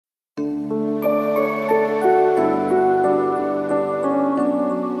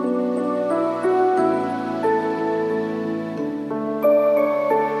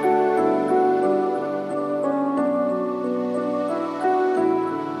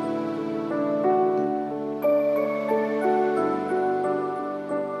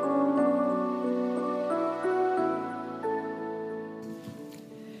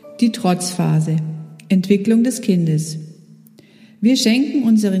Die Trotzphase. Entwicklung des Kindes. Wir schenken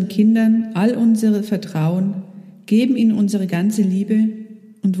unseren Kindern all unser Vertrauen, geben ihnen unsere ganze Liebe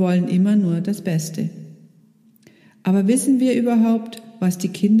und wollen immer nur das Beste. Aber wissen wir überhaupt, was die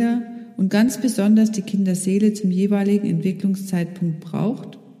Kinder und ganz besonders die Kinderseele zum jeweiligen Entwicklungszeitpunkt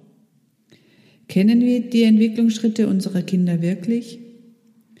braucht? Kennen wir die Entwicklungsschritte unserer Kinder wirklich?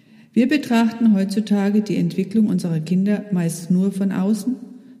 Wir betrachten heutzutage die Entwicklung unserer Kinder meist nur von außen,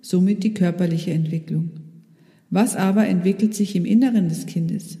 somit die körperliche Entwicklung. Was aber entwickelt sich im Inneren des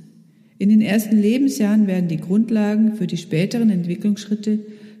Kindes? In den ersten Lebensjahren werden die Grundlagen für die späteren Entwicklungsschritte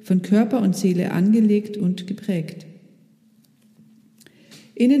von Körper und Seele angelegt und geprägt.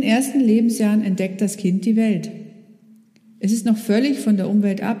 In den ersten Lebensjahren entdeckt das Kind die Welt. Es ist noch völlig von der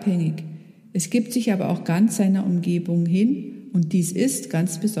Umwelt abhängig. Es gibt sich aber auch ganz seiner Umgebung hin und dies ist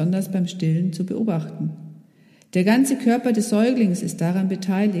ganz besonders beim Stillen zu beobachten. Der ganze Körper des Säuglings ist daran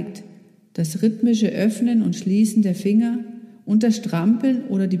beteiligt. Das rhythmische Öffnen und Schließen der Finger und das Strampeln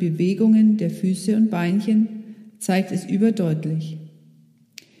oder die Bewegungen der Füße und Beinchen zeigt es überdeutlich.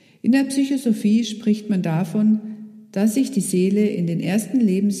 In der Psychosophie spricht man davon, dass sich die Seele in den ersten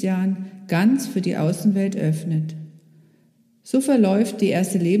Lebensjahren ganz für die Außenwelt öffnet. So verläuft die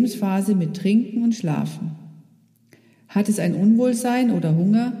erste Lebensphase mit Trinken und Schlafen. Hat es ein Unwohlsein oder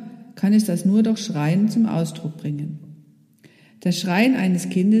Hunger, kann es das nur durch Schreien zum Ausdruck bringen. Das Schreien eines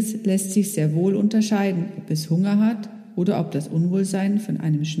Kindes lässt sich sehr wohl unterscheiden, ob es Hunger hat oder ob das Unwohlsein von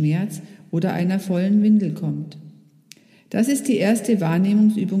einem Schmerz oder einer vollen Windel kommt. Das ist die erste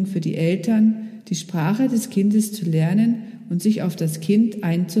Wahrnehmungsübung für die Eltern, die Sprache des Kindes zu lernen und sich auf das Kind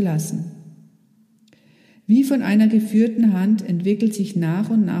einzulassen. Wie von einer geführten Hand entwickelt sich nach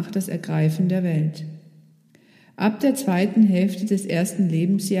und nach das Ergreifen der Welt. Ab der zweiten Hälfte des ersten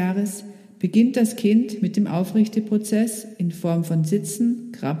Lebensjahres beginnt das Kind mit dem Aufrichteprozess in Form von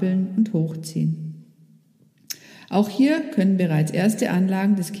Sitzen, Krabbeln und Hochziehen. Auch hier können bereits erste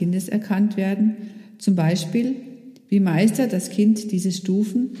Anlagen des Kindes erkannt werden, zum Beispiel, wie meistert das Kind diese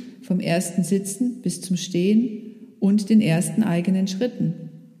Stufen vom ersten Sitzen bis zum Stehen und den ersten eigenen Schritten.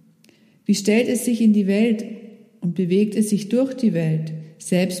 Wie stellt es sich in die Welt und bewegt es sich durch die Welt,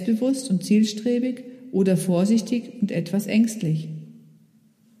 selbstbewusst und zielstrebig oder vorsichtig und etwas ängstlich?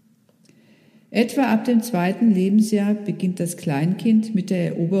 Etwa ab dem zweiten Lebensjahr beginnt das Kleinkind mit der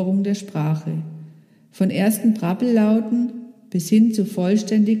Eroberung der Sprache, von ersten Brabbellauten bis hin zu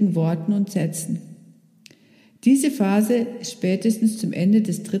vollständigen Worten und Sätzen. Diese Phase ist spätestens zum Ende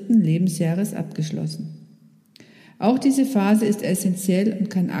des dritten Lebensjahres abgeschlossen. Auch diese Phase ist essentiell und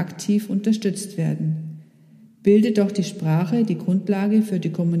kann aktiv unterstützt werden. Bildet doch die Sprache die Grundlage für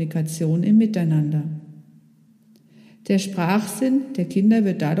die Kommunikation im Miteinander. Der Sprachsinn der Kinder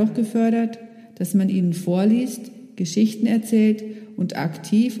wird dadurch gefördert, dass man ihnen vorliest, Geschichten erzählt und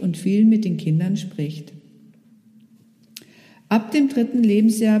aktiv und viel mit den Kindern spricht. Ab dem dritten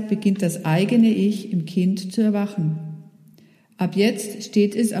Lebensjahr beginnt das eigene Ich im Kind zu erwachen. Ab jetzt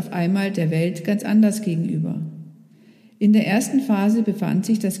steht es auf einmal der Welt ganz anders gegenüber. In der ersten Phase befand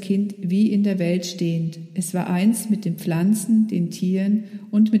sich das Kind wie in der Welt stehend. Es war eins mit den Pflanzen, den Tieren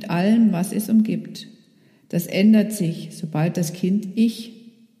und mit allem, was es umgibt. Das ändert sich, sobald das Kind Ich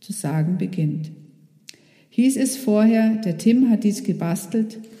zu sagen beginnt. Hieß es vorher, der Tim hat dies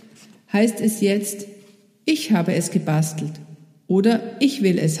gebastelt, heißt es jetzt, ich habe es gebastelt oder ich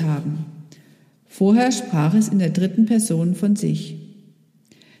will es haben. Vorher sprach es in der dritten Person von sich.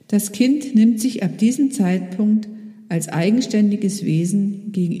 Das Kind nimmt sich ab diesem Zeitpunkt als eigenständiges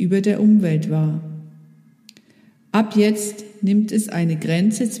Wesen gegenüber der Umwelt wahr. Ab jetzt nimmt es eine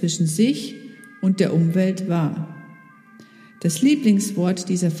Grenze zwischen sich und der Umwelt wahr. Das Lieblingswort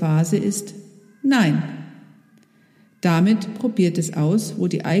dieser Phase ist Nein. Damit probiert es aus, wo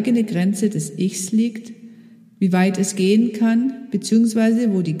die eigene Grenze des Ichs liegt, wie weit es gehen kann,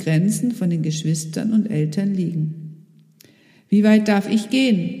 beziehungsweise wo die Grenzen von den Geschwistern und Eltern liegen. Wie weit darf ich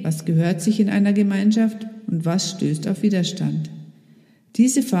gehen? Was gehört sich in einer Gemeinschaft und was stößt auf Widerstand?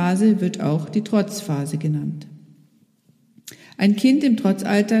 Diese Phase wird auch die Trotzphase genannt. Ein Kind im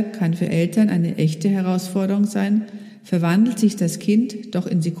Trotzalter kann für Eltern eine echte Herausforderung sein, verwandelt sich das Kind doch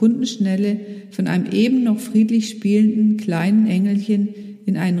in Sekundenschnelle von einem eben noch friedlich spielenden kleinen Engelchen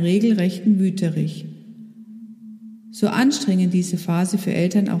in einen regelrechten Wüterich. So anstrengend diese Phase für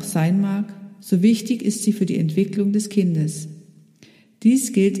Eltern auch sein mag, so wichtig ist sie für die Entwicklung des Kindes.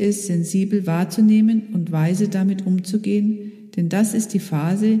 Dies gilt es, sensibel wahrzunehmen und weise damit umzugehen, denn das ist die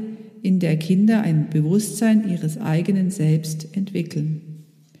Phase, in der Kinder ein Bewusstsein ihres eigenen Selbst entwickeln.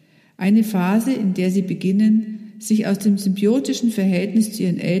 Eine Phase, in der sie beginnen, sich aus dem symbiotischen Verhältnis zu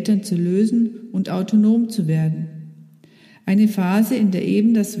ihren Eltern zu lösen und autonom zu werden. Eine Phase, in der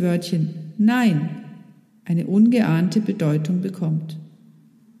eben das Wörtchen Nein eine ungeahnte Bedeutung bekommt.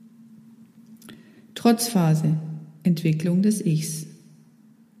 Trotzphase, Entwicklung des Ichs.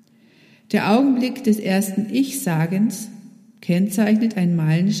 Der Augenblick des ersten Ich-Sagens kennzeichnet einen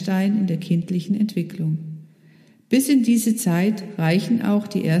Meilenstein in der kindlichen Entwicklung. Bis in diese Zeit reichen auch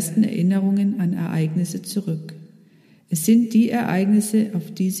die ersten Erinnerungen an Ereignisse zurück. Es sind die Ereignisse,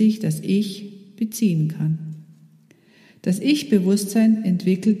 auf die sich das Ich beziehen kann. Das Ich-Bewusstsein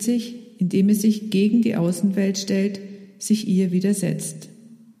entwickelt sich, indem es sich gegen die Außenwelt stellt, sich ihr widersetzt.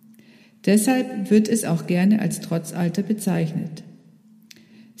 Deshalb wird es auch gerne als Trotzalter bezeichnet.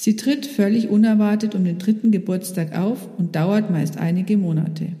 Sie tritt völlig unerwartet um den 3. Geburtstag auf und dauert meist einige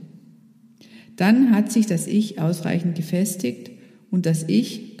Monate. Dann hat sich das Ich ausreichend gefestigt und das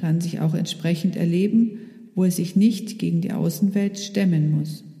Ich kann sich auch entsprechend erleben, wo es sich nicht gegen die Außenwelt stemmen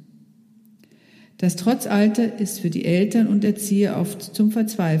muss. Das Trotzalter ist für die Eltern und Erzieher oft zum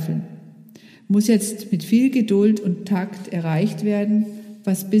Verzweifeln. Muss jetzt mit viel Geduld und Takt erreicht werden,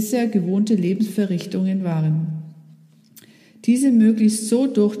 was bisher gewohnte Lebensverrichtungen waren. Diese möglichst so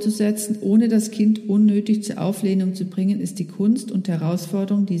durchzusetzen, ohne das Kind unnötig zur Auflehnung zu bringen, ist die Kunst und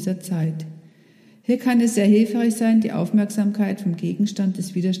Herausforderung dieser Zeit. Hier kann es sehr hilfreich sein, die Aufmerksamkeit vom Gegenstand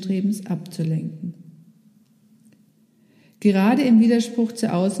des Widerstrebens abzulenken. Gerade im Widerspruch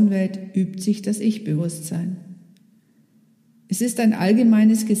zur Außenwelt übt sich das Ich-Bewusstsein. Es ist ein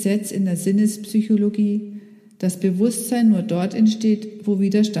allgemeines Gesetz in der Sinnespsychologie, dass Bewusstsein nur dort entsteht, wo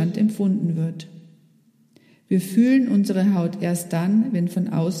Widerstand empfunden wird. Wir fühlen unsere Haut erst dann, wenn von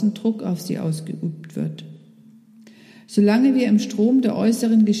außen Druck auf sie ausgeübt wird. Solange wir im Strom der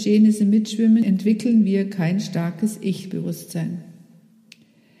äußeren Geschehnisse mitschwimmen, entwickeln wir kein starkes Ich-Bewusstsein.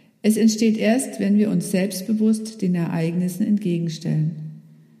 Es entsteht erst, wenn wir uns selbstbewusst den Ereignissen entgegenstellen.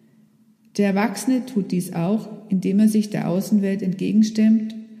 Der Erwachsene tut dies auch, indem er sich der Außenwelt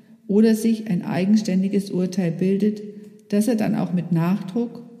entgegenstemmt oder sich ein eigenständiges Urteil bildet, das er dann auch mit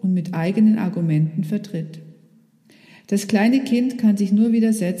Nachdruck und mit eigenen Argumenten vertritt. Das kleine Kind kann sich nur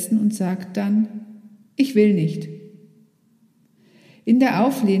widersetzen und sagt dann, ich will nicht. In der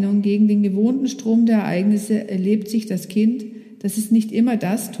Auflehnung gegen den gewohnten Strom der Ereignisse erlebt sich das Kind, dass es nicht immer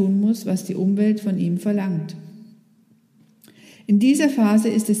das tun muss, was die Umwelt von ihm verlangt. In dieser Phase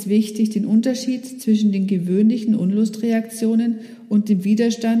ist es wichtig, den Unterschied zwischen den gewöhnlichen Unlustreaktionen und dem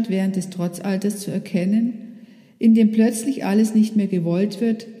Widerstand während des Trotzalters zu erkennen, in dem plötzlich alles nicht mehr gewollt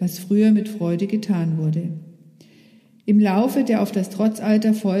wird, was früher mit Freude getan wurde. Im Laufe der auf das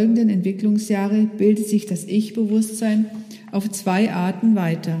Trotzalter folgenden Entwicklungsjahre bildet sich das Ich-Bewusstsein auf 2 Arten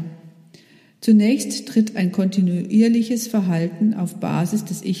weiter. Zunächst tritt ein kontinuierliches Verhalten auf Basis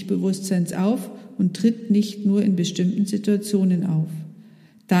des Ich-Bewusstseins auf und tritt nicht nur in bestimmten Situationen auf.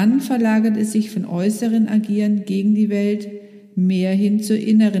 Dann verlagert es sich von äußeren Agieren gegen die Welt mehr hin zur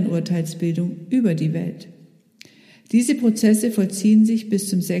inneren Urteilsbildung über die Welt. Diese Prozesse vollziehen sich bis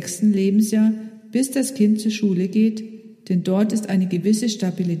zum 6. Lebensjahr, bis das Kind zur Schule geht, denn dort ist eine gewisse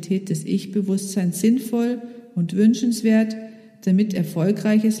Stabilität des Ich-Bewusstseins sinnvoll und wünschenswert, damit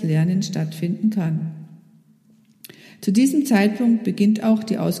erfolgreiches Lernen stattfinden kann. Zu diesem Zeitpunkt beginnt auch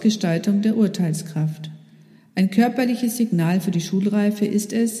die Ausgestaltung der Urteilskraft. Ein körperliches Signal für die Schulreife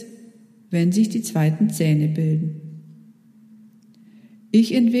ist es, wenn sich die 2. Zähne bilden.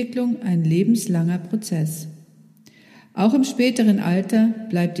 Ich-Entwicklung ein lebenslanger Prozess. Auch im späteren Alter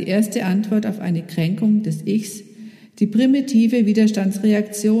bleibt die erste Antwort auf eine Kränkung des Ichs die primitive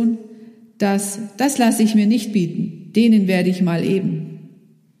Widerstandsreaktion, das lasse ich mir nicht bieten, denen werde ich mal eben.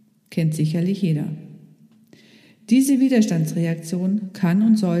 Kennt sicherlich jeder. Diese Widerstandsreaktion kann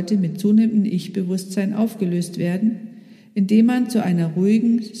und sollte mit zunehmendem Ich-Bewusstsein aufgelöst werden, indem man zu einer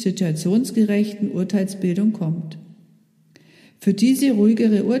ruhigen, situationsgerechten Urteilsbildung kommt. Für diese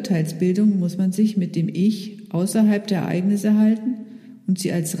ruhigere Urteilsbildung muss man sich mit dem Ich außerhalb der Ereignisse halten und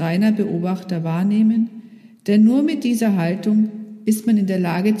sie als reiner Beobachter wahrnehmen, denn nur mit dieser Haltung ist man in der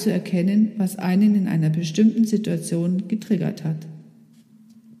Lage zu erkennen, was einen in einer bestimmten Situation getriggert hat.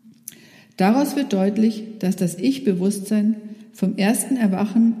 Daraus wird deutlich, dass das Ich-Bewusstsein vom ersten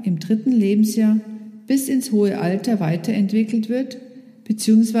Erwachen im 3. Lebensjahr bis ins hohe Alter weiterentwickelt wird,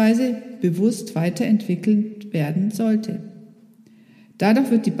 bzw. bewusst weiterentwickelt werden sollte. Dadurch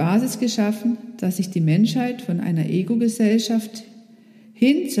wird die Basis geschaffen, dass sich die Menschheit von einer Ego-Gesellschaft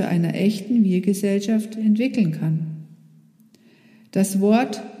hin zu einer echten Wir-Gesellschaft entwickeln kann. Das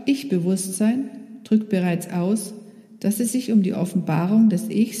Wort Ich-Bewusstsein drückt bereits aus, dass es sich um die Offenbarung des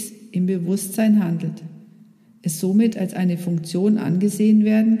Ichs im Bewusstsein handelt, es somit als eine Funktion angesehen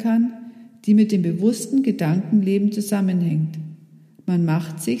werden kann, die mit dem bewussten Gedankenleben zusammenhängt. Man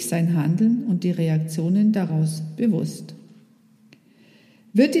macht sich sein Handeln und die Reaktionen daraus bewusst.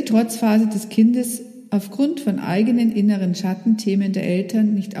 Wird die Trotzphase des Kindes aufgrund von eigenen inneren Schattenthemen der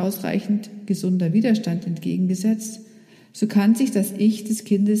Eltern nicht ausreichend gesunder Widerstand entgegengesetzt, so kann sich das Ich des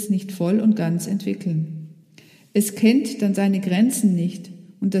Kindes nicht voll und ganz entwickeln. Es kennt dann seine Grenzen nicht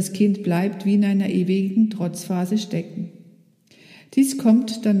und das Kind bleibt wie in einer ewigen Trotzphase stecken. Dies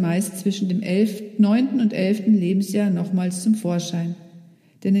kommt dann meist zwischen dem 9. und 11. Lebensjahr nochmals zum Vorschein,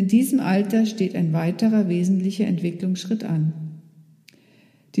 denn in diesem Alter steht ein weiterer wesentlicher Entwicklungsschritt an.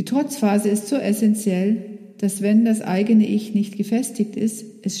 Die Trotzphase ist so essentiell, dass wenn das eigene Ich nicht gefestigt ist,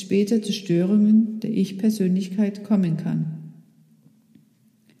 es später zu Störungen der Ich-Persönlichkeit kommen kann.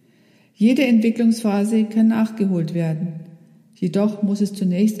 Jede Entwicklungsphase kann nachgeholt werden, jedoch muss es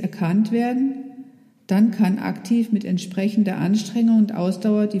zunächst erkannt werden, dann kann aktiv mit entsprechender Anstrengung und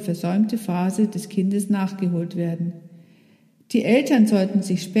Ausdauer die versäumte Phase des Kindes nachgeholt werden. Die Eltern sollten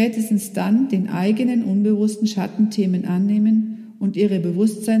sich spätestens dann den eigenen unbewussten Schattenthemen annehmen und ihre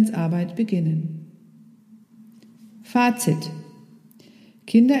Bewusstseinsarbeit beginnen. Fazit: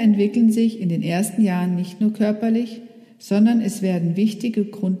 Kinder entwickeln sich in den ersten Jahren nicht nur körperlich, sondern es werden wichtige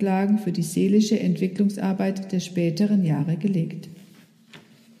Grundlagen für die seelische Entwicklungsarbeit der späteren Jahre gelegt.